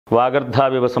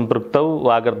వాగర్ధావివ సంపృక్తౌ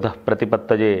వాగర్ధ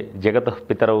ప్రతిపత్తజే జగతః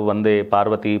పితరౌ వందే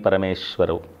పార్వతీ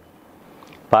పరమేశ్వరౌ.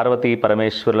 పార్వతీ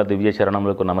పరమేశ్వరుల దివ్య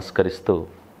చరణములకు నమస్కరిస్తూ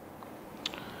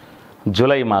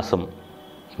జూలై మాసం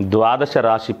ద్వాదశ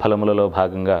రాశి ఫలములలో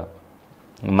భాగంగా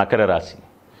మకర రాశి.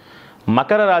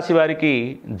 మకర రాశి వారికి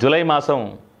జూలై మాసం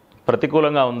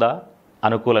ప్రతికూలంగా ఉందా,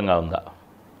 అనుకూలంగా ఉందా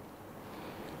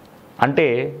అంటే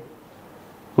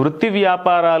వృత్తి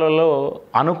వ్యాపారాలలో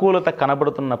అనుకూలత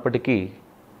కనబడుతున్నప్పటికీ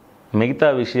మిగతా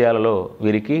విషయాలలో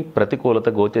వీరికి ప్రతికూలత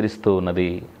గోచరిస్తూ ఉన్నది.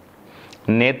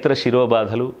 నేత్ర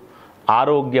శిరోబాధలు,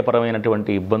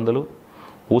 ఆరోగ్యపరమైనటువంటి ఇబ్బందులు,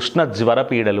 ఉష్ణ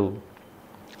జ్వరపీడలు,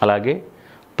 అలాగే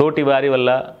తోటి వారి వల్ల,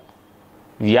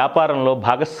 వ్యాపారంలో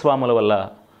భాగస్వాముల వల్ల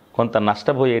కొంత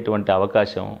నష్టపోయేటువంటి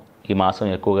అవకాశం ఈ మాసం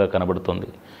ఎక్కువగా కనబడుతుంది.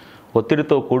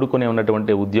 ఒత్తిడితో కూడుకుని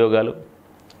ఉన్నటువంటి ఉద్యోగాలు,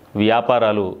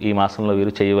 వ్యాపారాలు ఈ మాసంలో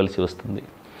వీరు చేయవలసి వస్తుంది.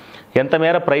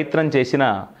 ఎంతమేర ప్రయత్నం చేసినా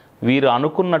వీరు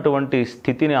అనుకున్నటువంటి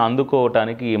స్థితిని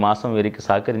అందుకోవటానికి ఈ మాసం వీరికి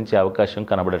సహకరించే అవకాశం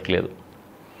కనబడట్లేదు.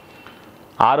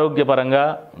 ఆరోగ్యపరంగా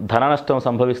ధన నష్టం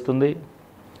సంభవిస్తుంది.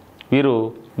 వీరు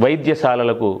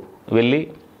వైద్యశాలలకు వెళ్ళి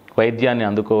వైద్యాన్ని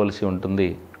అందుకోవలసి ఉంటుంది.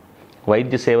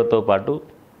 వైద్య సేవతో పాటు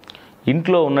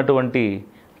ఇంట్లో ఉన్నటువంటి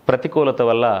ప్రతికూలత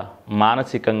వల్ల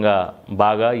మానసికంగా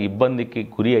బాగా ఇబ్బందికి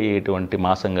గురి అయ్యేటువంటి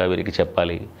మాసంగా వీరికి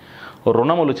చెప్పాలి.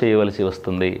 రుణములు చేయవలసి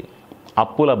వస్తుంది.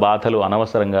 అప్పుల బాధలు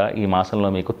అనవసరంగా ఈ మాసంలో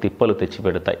మీకు తిప్పలు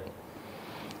తెచ్చిపెడతాయి.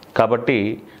 కాబట్టి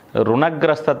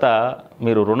రుణగ్రస్తత,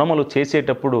 మీరు రుణములు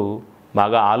చేసేటప్పుడు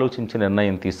బాగా ఆలోచించి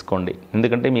నిర్ణయం తీసుకోండి.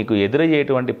 ఎందుకంటే మీకు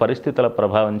ఎదురయ్యేటువంటి పరిస్థితుల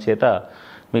ప్రభావం చేత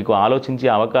మీకు ఆలోచించే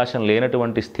అవకాశం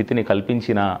లేనటువంటి స్థితిని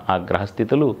కల్పించిన ఆ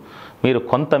గ్రహస్థితులు మీరు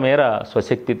కొంతమేర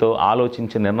స్వశక్తితో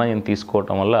ఆలోచించి నిర్ణయం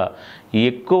తీసుకోవటం వల్ల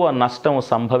ఎక్కువ నష్టం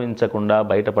సంభవించకుండా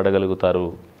బయటపడగలుగుతారు.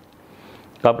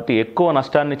 కాబట్టి ఎక్కువ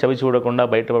నష్టాన్ని చవి చూడకుండా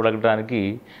బయటపడడానికి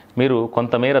మీరు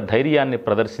కొంతమేర ధైర్యాన్ని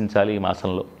ప్రదర్శించాలి ఈ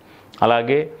మాసంలో.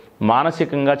 అలాగే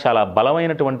మానసికంగా చాలా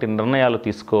బలమైనటువంటి నిర్ణయాలు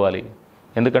తీసుకోవాలి.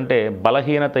 ఎందుకంటే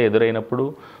బలహీనత ఎదురైనప్పుడు,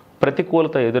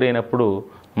 ప్రతికూలత ఎదురైనప్పుడు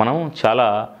మనం చాలా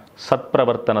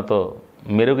సత్ప్రవర్తనతో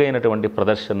మెరుగైనటువంటి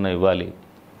ప్రదర్శనను ఇవ్వాలి.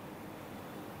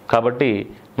 కాబట్టి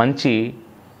మంచి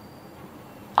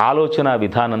ఆలోచన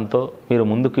విధానంతో మీరు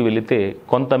ముందుకు వెళితే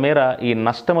కొంతమేర ఈ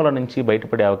నష్టముల నుంచి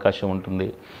బయటపడే అవకాశం ఉంటుంది.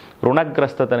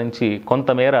 రుణగ్రస్తత నుంచి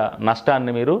కొంతమేర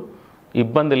నష్టాన్ని మీరు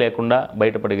ఇబ్బంది లేకుండా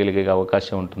బయటపడగలిగే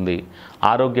అవకాశం ఉంటుంది.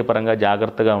 ఆరోగ్యపరంగా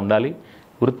జాగ్రత్తగా ఉండాలి.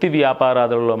 వృత్తి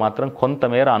వ్యాపారాదులలో మాత్రం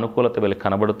కొంతమేర అనుకూలత వెళ్ళి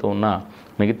కనబడుతూ ఉన్న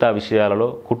మిగతా విషయాలలో,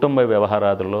 కుటుంబ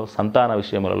వ్యవహారాదులలో, సంతాన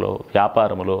విషయములలో,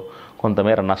 వ్యాపారములో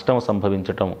కొంతమేర నష్టం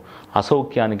సంభవించటం,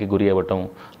 అసౌఖ్యానికి గురి అవ్వటం,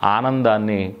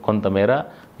 ఆనందాన్ని కొంతమేర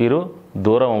వీరు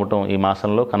దూరం అవ్వటం ఈ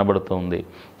మాసంలో కనబడుతూ ఉంది.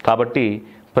 కాబట్టి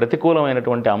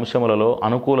ప్రతికూలమైనటువంటి అంశములలో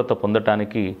అనుకూలత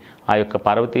పొందటానికి ఆ యొక్క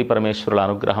పార్వతీ పరమేశ్వరుల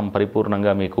అనుగ్రహం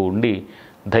పరిపూర్ణంగా మీకు ఉండి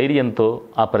ధైర్యంతో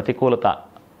ఆ ప్రతికూలత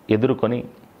ఎదుర్కొని,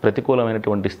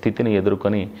 ప్రతికూలమైనటువంటి స్థితిని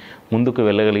ఎదుర్కొని ముందుకు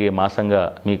వెళ్ళగలిగే మాసంగా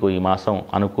మీకు ఈ మాసం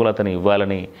అనుకూలతని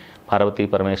ఇవ్వాలని పార్వతీ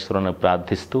పరమేశ్వరుని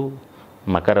ప్రార్థిస్తూ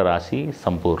మకర రాశి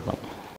సంపూర్ణం.